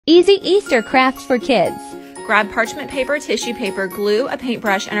Easy Easter crafts for kids. Grab parchment paper, tissue paper, glue, a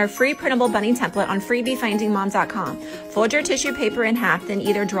paintbrush, and our free printable bunny template on freebiefindingmom.com. Fold your tissue paper in half, then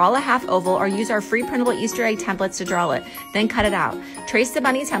either draw a half oval or use our free printable Easter egg templates to draw it. Then cut it out. Trace the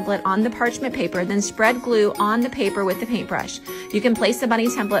bunny template on the parchment paper, then spread glue on the paper with the paintbrush. You can place the bunny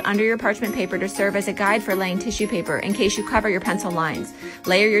template under your parchment paper to serve as a guide for laying tissue paper in case you cover your pencil lines.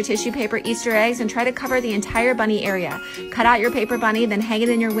 Layer your tissue paper Easter eggs and try to cover the entire bunny area. Cut out your paper bunny, then hang it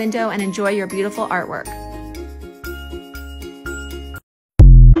in your window and enjoy your beautiful artwork.